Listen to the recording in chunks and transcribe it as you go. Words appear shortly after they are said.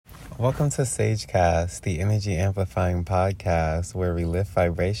Welcome to Sagecast, the energy amplifying podcast where we lift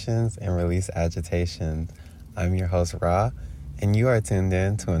vibrations and release agitation. I'm your host, Ra, and you are tuned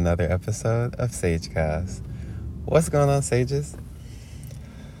in to another episode of Sagecast. What's going on, Sages?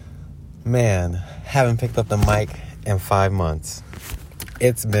 Man, haven't picked up the mic in 5 months.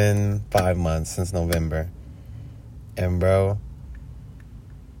 It's been 5 months since November. And bro,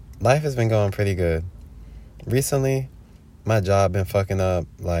 life has been going pretty good. Recently, my job been fucking up.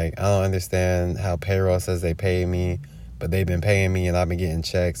 Like, I don't understand how payroll says they pay me, but they've been paying me and I've been getting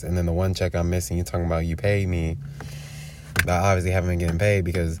checks. And then the one check I'm missing, you're talking about you paid me. But I obviously haven't been getting paid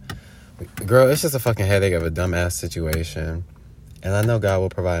because, girl, it's just a fucking headache of a dumbass situation. And I know God will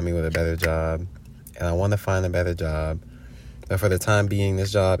provide me with a better job. And I want to find a better job. But for the time being,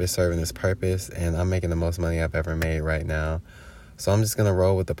 this job is serving its purpose. And I'm making the most money I've ever made right now. So I'm just going to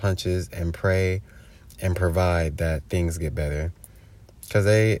roll with the punches and pray and provide that things get better. Because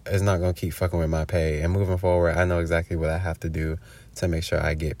they is not going to keep fucking with my pay. And moving forward, I know exactly what I have to do to make sure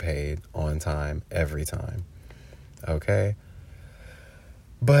I get paid on time, every time. Okay?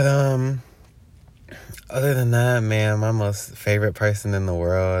 But, other than that, man, my most favorite person in the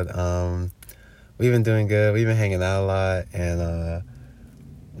world, we've been doing good. We've been hanging out a lot. And,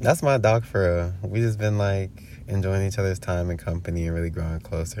 that's my dog for real. We just been, like, enjoying each other's time and company and really growing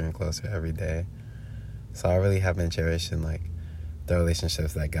closer and closer every day. So I really have been cherishing, like, the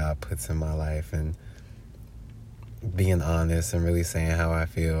relationships that God puts in my life and being honest and really saying how I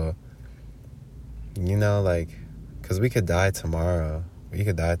feel. You know, like, because we could die tomorrow. We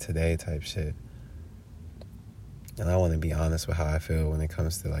could die today type shit. And I want to be honest with how I feel when it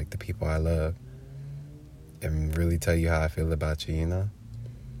comes to, like, the people I love. And really tell you how I feel about you, you know?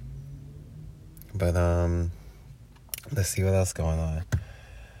 But, let's see what else going on.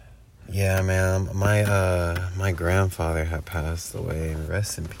 Yeah, man, my grandfather had passed away.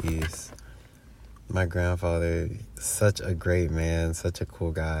 Rest in peace. My grandfather, such a great man, such a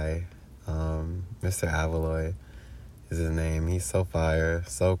cool guy. Mr. Avaloy is his name. He's so fire,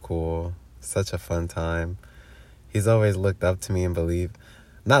 so cool, such a fun time. He's always looked up to me and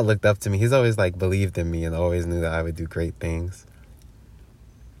not looked up to me, he's always, like, believed in me and always knew that I would do great things.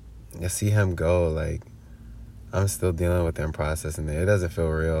 To see him go, like, I'm still dealing with it and processing it. It doesn't feel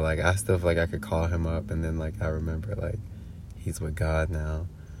real. Like, I still feel like I could call him up and then, like, I remember, like, he's with God now.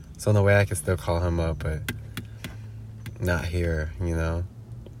 So in a way I can still call him up, but not here, you know?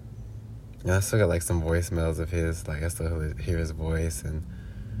 And I still got, like, some voicemails of his. Like, I still hear his voice, and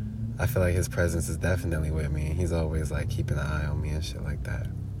I feel like his presence is definitely with me. He's always, like, keeping an eye on me and shit like that.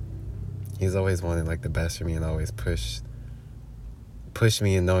 He's always wanted, like, the best for me and always push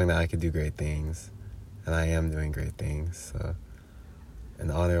me in knowing that I could do great things. And I am doing great things. So, in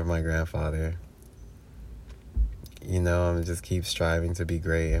honor of my grandfather, you know, I'm just keep striving to be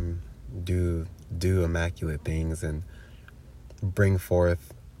great and do immaculate things and bring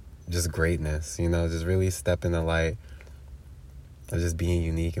forth just greatness, you know, just really step in the light of just being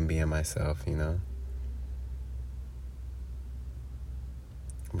unique and being myself, you know.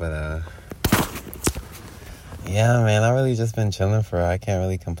 But, yeah, man, I really just been chilling for I can't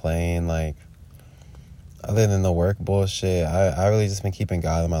really complain, like, other than the work bullshit, I really just been keeping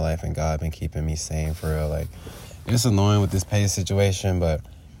God in my life, and God been keeping me sane for real. Like, it's annoying with this pay situation, but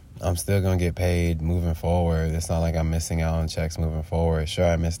I'm still gonna get paid moving forward. It's not like I'm missing out on checks moving forward. Sure,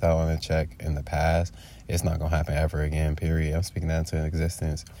 I missed out on a check in the past. It's not gonna happen ever again, period. I'm speaking that into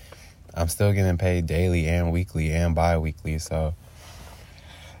existence. I'm still getting paid daily and weekly and bi-weekly, so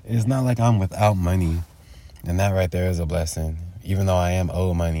it's not like I'm without money. And that right there is a blessing. Even though I am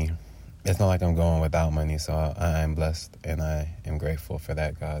owed money, it's not like I'm going without money, so I am blessed, and I am grateful for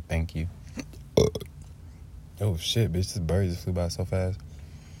that, God. Thank you. Oh, shit, bitch, this bird just flew by so fast.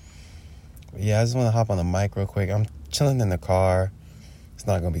 But yeah, I just want to hop on the mic real quick. I'm chilling in the car. It's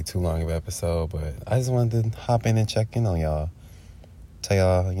not going to be too long of an episode, but I just wanted to hop in and check in on y'all. Tell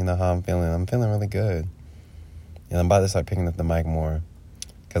y'all, you know, how I'm feeling. I'm feeling really good. And I'm about to start picking up the mic more,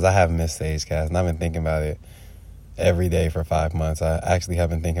 because I have missed Sagecast, and I've been thinking about it every day for 5 months. I actually have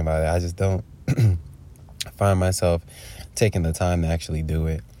been thinking about it. I just don't find myself taking the time to actually do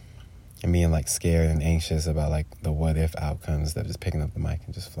it and being, like, scared and anxious about, like, the what if outcomes instead of just picking up the mic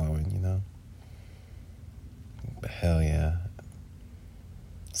and just flowing, you know? But hell yeah.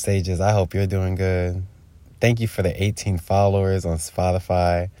 Sages, I hope you're doing good. Thank you for the 18 followers on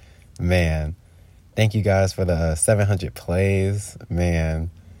Spotify. Man, thank you guys for the 700 plays. Man,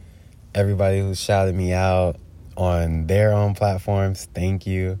 everybody who shouted me out on their own platforms, thank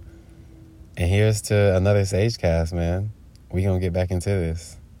you. And here's to another Sagecast, man. We gonna get back into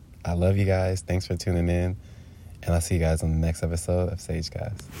this. I love you guys. Thanks for tuning in. And I'll see you guys on the next episode of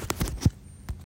Sagecast.